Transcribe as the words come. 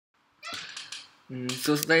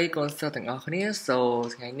So today concertទាំងអស់គ្នា so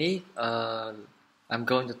ថ្ងៃនេះ I'm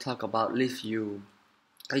going to talk about list view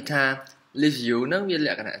ហើយថា list view ហ្នឹងវាល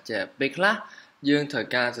ក្ខណៈជាពេលខ្លះយើងត្រូវ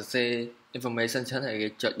ការសរសេរ information ច្រើនហើយគេ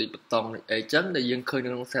ចុចដូចបតុងអីចឹងដែលយើងឃើញនៅ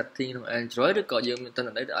ក្នុង setting ក្នុង Android ឬក៏យើងមានតំ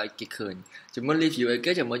ណែងឲ្យគេឃើញជាមួយ list view អី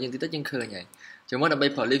គេជាមួយយើងតិចទៅយើងឃើញហើយជាមួយដើម្បី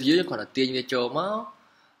ប្រើ list view យើងគ្រាន់តែទាញវាចូលមក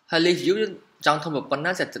ហើយ list view យើងចង់ធំប៉ុណ្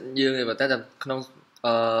ណាsẽយើងតែតែក្នុង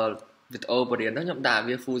video បរិញ្ញាហ្នឹងខ្ញុំដាក់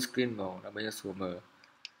វា full screen ហ្មងដើម្បីស្រួលមើល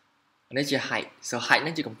នេះជា height so height ហ្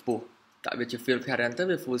នឹងជាកម្ពស់ដាក់វាជា fill parent ទៅ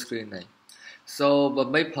វា full screen ហើយ so ដើ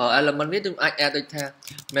ម្បីប្រើ element នេះយើងអាច add ដូចថា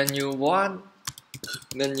menu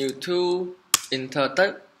 1 menu 2 enter ទៅ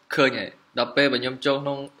ឃើញហើយដល់ពេលបើខ្ញុំចូលក្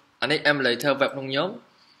នុងអានេះ emulator web ក្នុងខ្ញុំ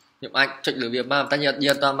អាចចុចលើវាបានតែយើង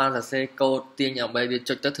អត់បានសរសេរកូដទាញដើម្បីវា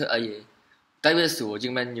ចុចទៅធ្វើអីទេតែវាស្រួលជា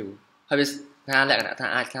ង menu ហើយវាថាលក្ខណៈថា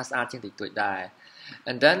អាចស្អាតជាងតិចតួចដែរ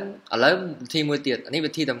and then ឥឡូវវិធីមួយទៀតនេះ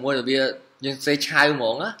វិធីតែមួយដែលវាយើងសេឆៅហ្ម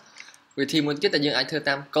ងណាវិធីមួយទៀតតែយើងអាចធ្វើ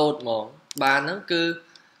តាមកូដហ្មងបានហ្នឹងគឺឥ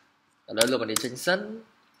ឡូវលោកអានេះចេញសិន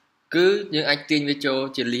គឺយើងអាចទាញវាចូល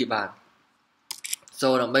ជា list បាន so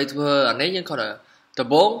ដើម្បីធ្វើអានេះយើងគ្រាន់តែដំ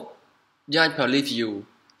បូងយើងអាចប្រើ list view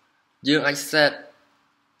យើងអាច set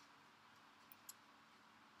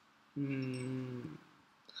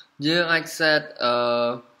យើងអាច set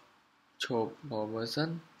ឈប់មកមើលសិន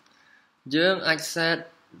យើងអាច set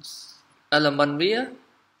element វាឲ្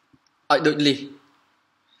យដូច list អ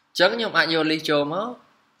ញ្ចឹងខ្ញុំអាចយក list ចូលមក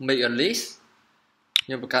make a list ខ្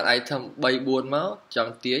ញុំបង្កើត item 3 4មកច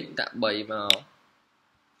ង់ទាញដាក់3មក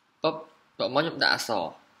ប៉ុបមកខ្ញុំដាក់អក្សរ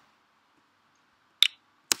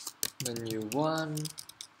menu 1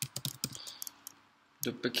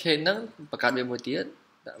 duplicate ហ្នឹងបង្កើតវាមួយទៀត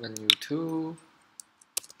ដាក់ menu 2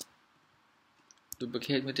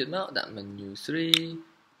 duplicate មួយទៀតមកដាក់ menu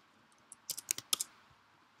 3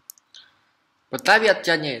ប៉ុន្តែវាអត់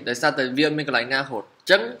ចាញ់ទេដោយសារតែវាមានកន្លែងណាហត់អញ្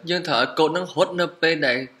ចឹងយើងត្រូវឲ្យកូដហ្នឹងហត់នៅពេល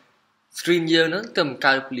ដែល screen យើងហ្នឹងទៅបង្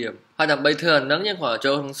កើតភ្លាមហើយដើម្បីធ្វើអាហ្នឹងយើងគ្រាន់តែ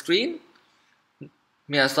ចូលក្នុង screen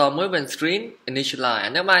មានអក្សរមួយ when screen initialize អា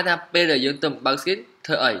នេះបានថាពេលដែលយើងទៅបើក screen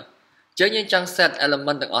ធ្វើអីអញ្ចឹងយើងចង់ set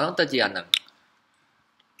element ទាំងអស់ហ្នឹងទៅជាអាហ្នឹង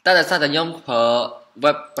តែដោយសារតែខ្ញុំប្រើ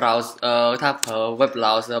web browser ថាប្រើ web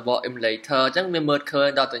browser របស់ emulator អញ្ចឹងវាមើលឃើញ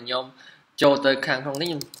ដល់តែខ្ញុំចូលទៅខាងក្នុងនេះ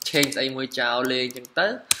ខ្ញុំ change ស្អីមួយចោលលេងអញ្ចឹងទៅ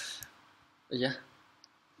យ៉ា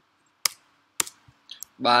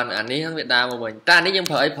បានអានេះហ្នឹងវាដើរមកវិញតែអានេះយើង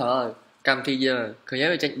ប្រើអីប្រើកម្មវិធីយើងឃើញហើ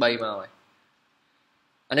យវាចេញ3មកហើយ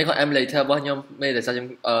អានេះគាត់ emulator របស់ខ្ញុំមានតែខ្ញុំ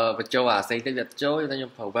បញ្ចូលអាផ្សេងតិចវាចូលតែខ្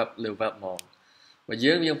ញុំប្រើ web លើ web ហ្មងបើ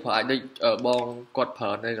យើងប្រើអាចដូចបងគាត់ប្រើ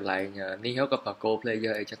នៅកន្លែងនេះហើយគាត់ប្រើ Go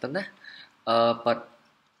Player អីចឹងទៅណា but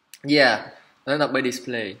yeah នៅដើម្បី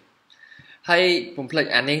display ហើយបំភ្លេច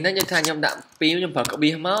អានេះហ្នឹងយើងថាខ្ញុំដាក់2ខ្ញុំប្រើក្បៀ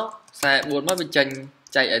សមក44មកវាចេញ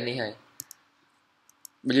ចែកអានេះហើយ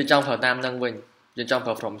បើយើងចង់ប្រើតាមហ្នឹងវិញយើងចង់ប្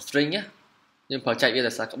រើ from string ណាយើងប្រើចែកវា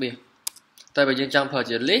ដោយសារក្បៀសតែបើយើងចង់ប្រើ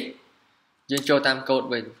ជា list យើងចូលតាមកូដ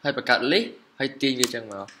វិញហើយបង្កើត list ហើយទាញវាចឹង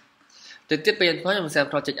មកទៅទៀតពេលខ្ញុំសាម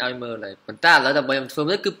project ឲ្យមើលហើយប៉ុន្តែឥឡូវដើម្បីខ្ញុំធ្វើ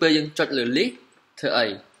ទៅគឺពេលយើងចុចលើ list ធ្វើអី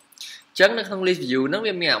អញ្ចឹងនៅក្នុង list view ហ្នឹង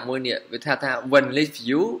វាមានអាមួយនេះវាថា when list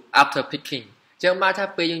view after picking អញ្ចឹងមកថា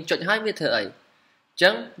ពេលយើងចុចហើយវាធ្វើអីអញ្ចឹ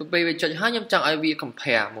ងពេលវាចុចហើយខ្ញុំចង់ឲ្យវា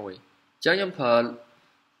compare មួយអញ្ចឹងខ្ញុំប្រើ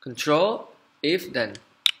control if then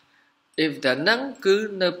ហ្នឹងគឺ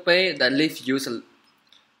នៅពេលដែល list view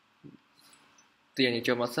ទាញ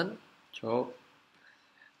ចូលមកសិនចូល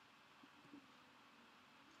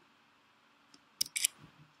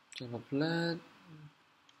មក plot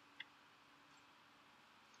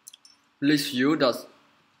list view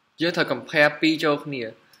យើងត្រូវ compare ពីរចូលគ្នាអ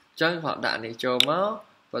ញ្ចឹងគាត់ដាក់នេះចូលមក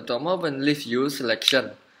បន្ទាប់មក when list view selection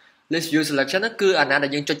ហ្នឹងគឺអាណាដែល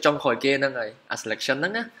យើងចុចចុងក្រោយគេហ្នឹងហើយអា selection ហ្នឹ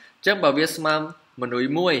ងណាអញ្ចឹងបើវាស្មើមនុស្ស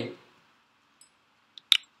មួយ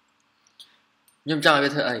ខ្ញុំចង់ឲ្យវា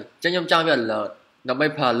ធ្វើអីអញ្ចឹងខ្ញុំចង់វា alert ដើម្បី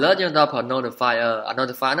ប្រើ alert យើងត្រូវប្រើ notifier អា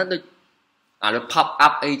notifier ហ្នឹងដូចអា pop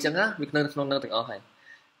up អីចឹងណាវានៅក្នុងនឹងទាំងអស់ហើយ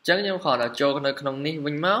អញ្ចឹងខ្ញុំគ្រាន់តែចូលនៅក្នុងនេះ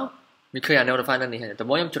វិញមកវាឃើញអា notifier នៅនេះហើយតែ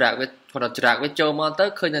មកខ្ញុំច្រាក់វាគ្រាន់តែច្រាក់វាចូលមកទៅ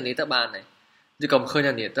ឃើញនៅនេះទៅបានហើយឬក៏មិនឃើញ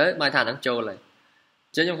នៅនេះទៅបានថាហ្នឹងចូលហើយអ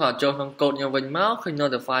ញ្ចឹងខ្ញុំគ្រាន់តែចូលក្នុងកូដខ្ញុំវិញមកឃើញ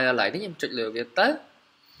notifier ឡើងនេះខ្ញុំចុចលើវាទៅ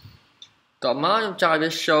តោះមកខ្ញុំចង់ឲ្យវា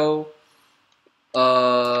show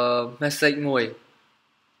message មួយ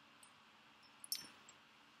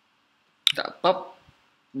ដាក់ប៉ុប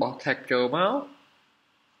បោះ tag ចូលមក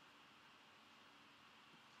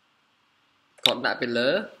គាត់ដាក់ទៅលើ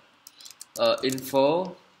info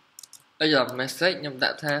អីយ៉ាង message ខ្ញុំដា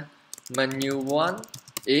ក់ថា menu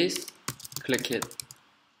 1 is click it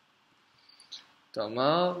តម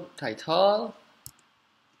ក title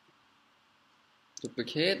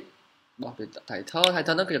duplicate បោះទៅ title ហ្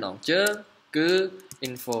នឹងគឺចំណងជើងគឺ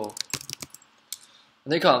info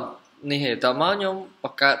នេះក៏នេះហេតមកខ្ញុំប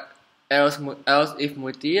ង្កើត else if មួ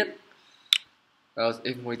យទៀត else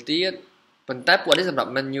if មួយទៀតប៉ុន្តែពួកនេះសម្រា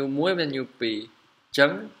ប់ menu 1 menu 2អញ្ចឹ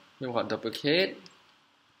ងខ្ញុំគាត់ duplicate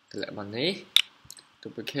តម្លាក់មកនេះ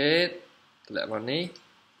duplicate តម្លាក់មកនេះ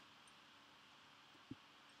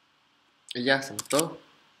អាយ៉ាសំទោស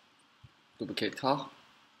duplicate ខុស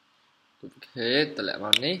duplicate តម្លាក់ម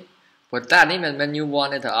កនេះប៉ុន្តែអានេះមិន menu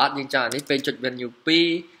 1ទេត្រូវអត់យើងចង់អានេះពេលចុច menu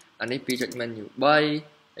 2អានេះពេលចុច menu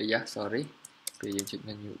 3អាយ៉ា sorry ពេលយើងចុច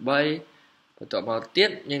menu 3បន្ទាប់មកទៀត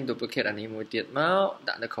យើង duplicate អានេះមួយទៀតមក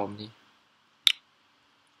ដាក់នៅក្រុមនេះ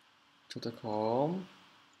ចុចទៅក្រុម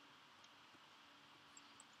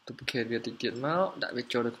duplicate វាតិចទៀតមកដាក់វា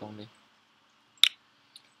ចូលទៅក្នុងនេះ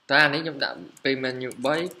តែអានេះខ្ញុំដាក់ពេល menu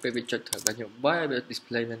 3ពេលវាចុចត្រូវ menu 3ឲ្យវា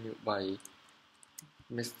display menu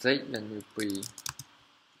 3 mistake menu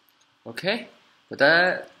 2អូខេប៉ុន្តែ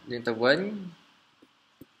យើងទៅវិញ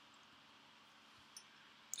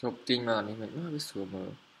ជប់ទាញមកនេះមិនវាស្រួលមើ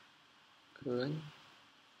លឃើញ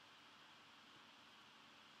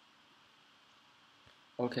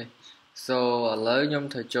អូខេ so ឥឡូវខ្ញុំ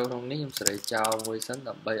ត្រូវចូលក្នុងនេះខ្ញុំសេរីចោលមួយសិន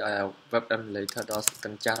ដើម្បីឲ្យ web emulator ដល់ក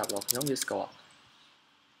ញ្ចាស់របស់ខ្ញុំវាស្គាល់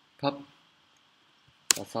ផឹប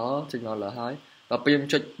អសចុចមកលើហើយដល់ពេលខ្ញុំ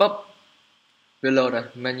ចុចពឹបវា load ហើយ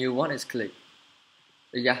menu 1 is click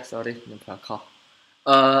អាយ៉ា sorry ខ្ញុំប្រើខុស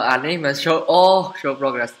អានេះមិន show show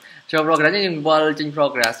progress យើងវល់ចេញ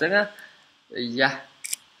progress ហ្នឹងណាអាយ៉ា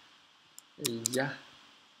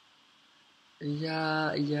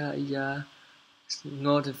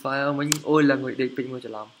notify មិញអូយឡើងងុយដេកពេកមួយ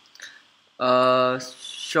ច្រឡំ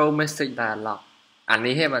show message dialog អា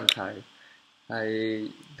នេះហេមិនត្រូវហើយ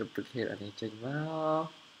duplicate អានេះចេញមក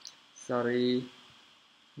sorry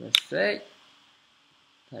message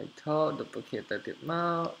title duplicate ទៅទៀតម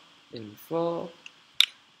ក info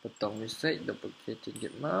បតង message duplicate ចេញទៀ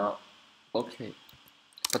តមកអូខេ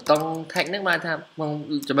បតង tag ហ្នឹងមកថាមក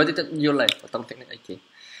ចាំមើលទៀតយល់ហើយបតង tag ហ្នឹងអីគេ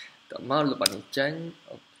តមកលុបអានេះចេញ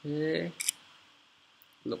អូខេ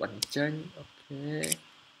លុបអានេះចេញអូខេ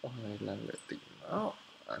អូហើយឡើងលើតិចមក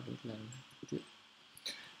អានេះឡើងទៀត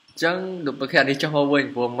ចឹង duplicate នេះចុះមកវិញ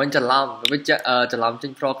ព្រោះមិញច្រឡំវាច្រឡំចេ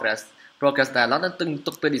ញ progress តែឡោះនឹង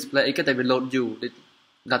ទុកពេល display អីគេតែវា load you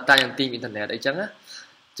data យ៉ាងទីអ៊ីនធឺណិតអីចឹងណា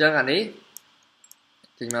ចឹងអានេះ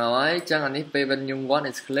ចេញមកហើយចឹងអានេះពេល menu 1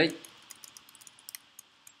 is click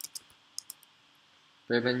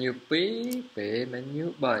ពេល menu 2ពេល menu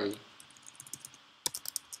 3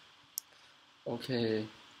អូខេ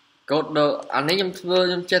កូដអានេះខ្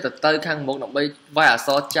ញុំចេះទៅខាងមុខដើម្បីវាយអក្ស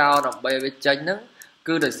រចោលដើម្បីវាចេញហ្នឹង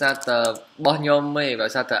គឺដោយសារតែបោះខ្ញុំទេដោ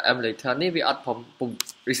យសារតែ emulator នេះវាអត់ព្រម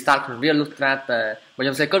restart ខ្លួនវាលុះត្រាតែបើខ្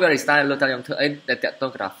ញុំសេកូដវា restart លុះត្រាខ្ញុំធ្វើអីដែលតាក់ទ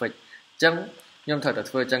ង graphic អញ្ចឹងខ្ញុំត្រូវតែ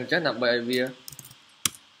ធ្វើអញ្ចឹងដើម្បីឲ្យវា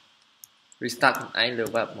restart ខ្លួនឯងលើ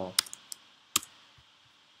web មក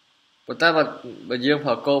ប៉ុន្តែបើយើងប្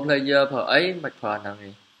រើ co player ប្រើអីមិនប្រើហ្នឹងទេ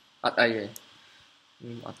អត់អីទេ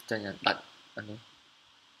អត់ចាញ់ដាច់អានេះ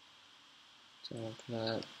ចូលផ្នែ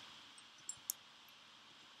ក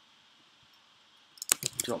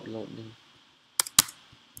drop loading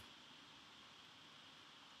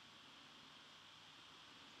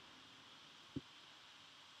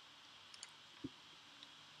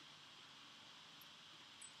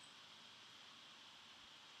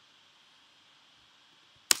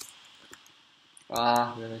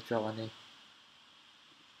វានៅជាប់អានេះ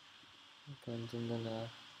còn chúng ta là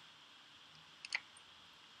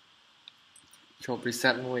chụp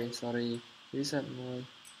reset môi sorry reset môi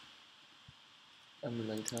em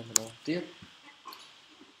lấy thêm một đầu tiếp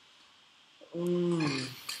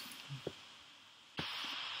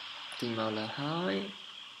tình màu là hai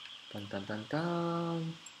tan tan tan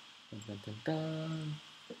tan tan tan tan tan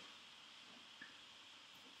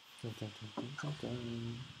tan tan tan tan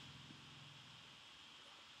tan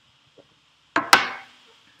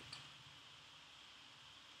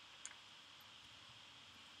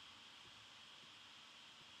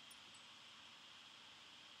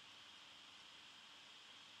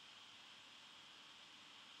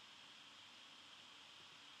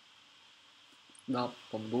đọc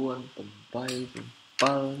cầm buôn cầm bay cầm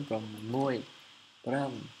băng cầm môi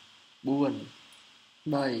ram buôn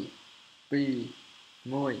bay pi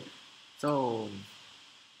môi sồn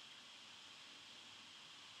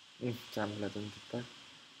chăm là từng thực tác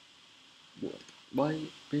buôn bay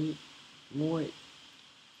pi môi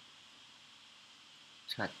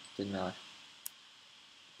sạch trên rồi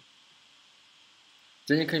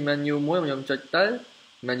cho nên khi menu muối mà nhầm cho tới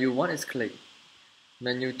menu 1 is click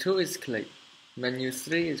menu 2 is click menu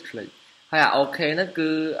 3 is click ហើយអូខេហ្នឹងគឺ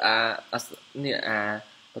នេះ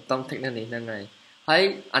បតំ technique នេះហ្នឹងហើយហើយ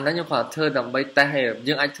អាហ្នឹងខ្ញុំគាត់ធ្វើដើម្បីតេស្ត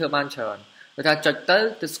យើងអាចធ្វើបានច្រើន người ta chụp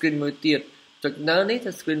tới screen mới tiệt chụp nớ ní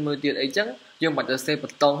tới screen mới tiệt ấy chứ nhưng mà tôi sẽ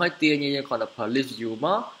bật tông hơi tia như còn là per list view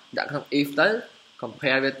mà đã không if tới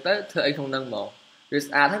compare với tới thưa anh không nâng màu with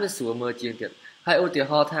a thấy với sửa mơ chiên tiệt hay ô tiệt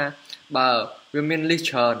ho tha bà remain list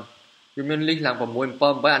churn remain list làm vào môi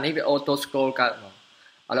pom với anh ấy với auto scroll cả mà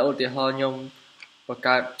ở là ô tiệt ho nhung và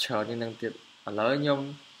cả churn như năng tiệt ở lỡ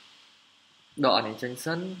nhung đọ này tranh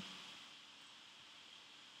sân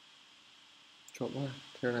trộm quá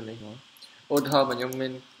theo là này hả ô thơ mà nhung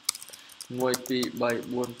mình môi pi bay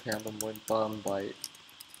buôn phèn và môi pom bay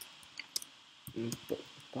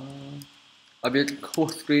ở bên khu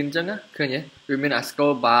screen chứ áคือnhé vì mình à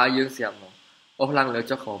scroll bar យើង xem mà ô lăng lỡ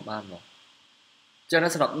cho khổ ban mà cho nó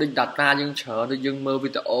sẽ đọc định data យើង chờ ទៅ យើង មើល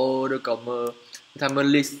video ឬក៏ មើល ថា មើល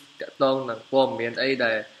list តាក់ទង នឹង ព័ត៌មាន អី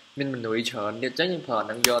ដែល មាន មនុស្ស ច្រើន ទៀត ចឹង យើង ប្រើ ហ្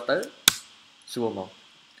នឹង យក ទៅ សួរ មក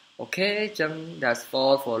អូខេ ចឹង that's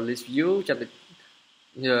all for list view ចាំ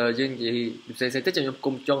យើង និយាយ ផ្សេងៗ ទៀត ចាំ ខ្ញុំ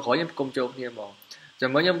គុំ ចុង ក្រោយ ខ្ញុំ គុំ ចូល គ្នា មក ចាំ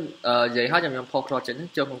មើល ខ្ញុំ និយាយ ហើយ ចាំ ខ្ញុំ ផុស project ហ្នឹង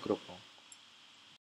ចូល ក្នុង group មក